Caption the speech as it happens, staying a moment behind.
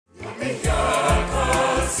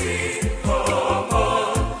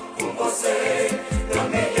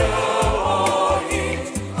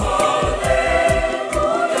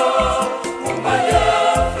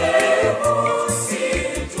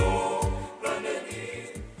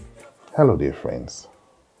Hello, dear friends.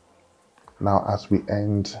 Now, as we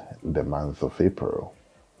end the month of April,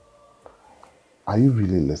 are you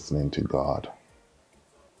really listening to God?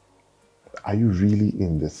 Are you really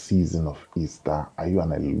in the season of Easter? Are you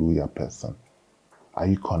an Hallelujah person? Are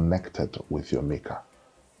you connected with your Maker?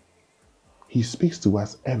 He speaks to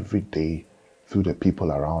us every day through the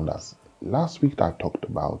people around us. Last week, I talked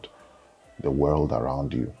about the world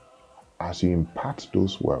around you. As you impart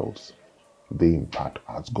those worlds, they impart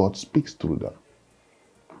as God speaks through them.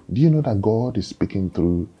 Do you know that God is speaking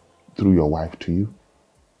through your wife to you,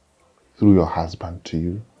 through your husband to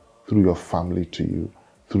you, through your family to you,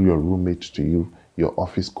 through your roommate to you, your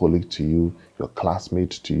office colleague to you, your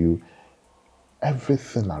classmate to you?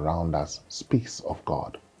 Everything around us speaks of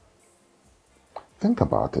God. Think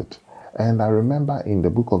about it. And I remember in the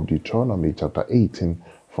book of Deuteronomy chapter 18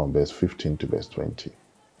 from verse 15 to verse 20,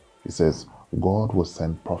 it says, God will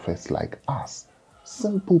send prophets like us,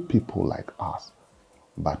 simple people like us,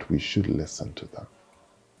 but we should listen to them.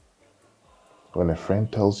 When a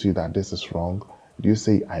friend tells you that this is wrong, do you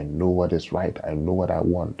say, I know what is right, I know what I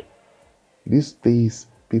want? These days,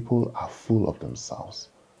 people are full of themselves.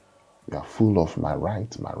 We are full of my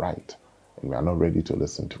right, and we are not ready to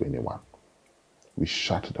listen to anyone. We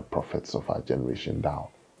shut the prophets of our generation down.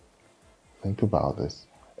 Think about this,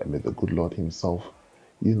 and may the good Lord himself,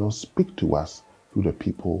 speak to us through the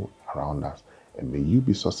people around us, and may you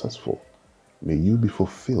be successful. May you be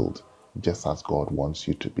fulfilled just as God wants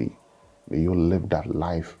you to be. May you live that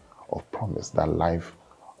life of promise, that life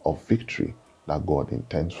of victory that God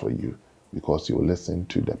intends for you, because you listen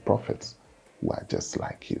to the prophets who are just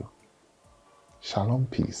like you. Shalom,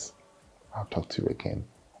 peace. I'll talk to you again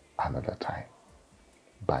another time.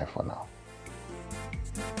 Bye for now.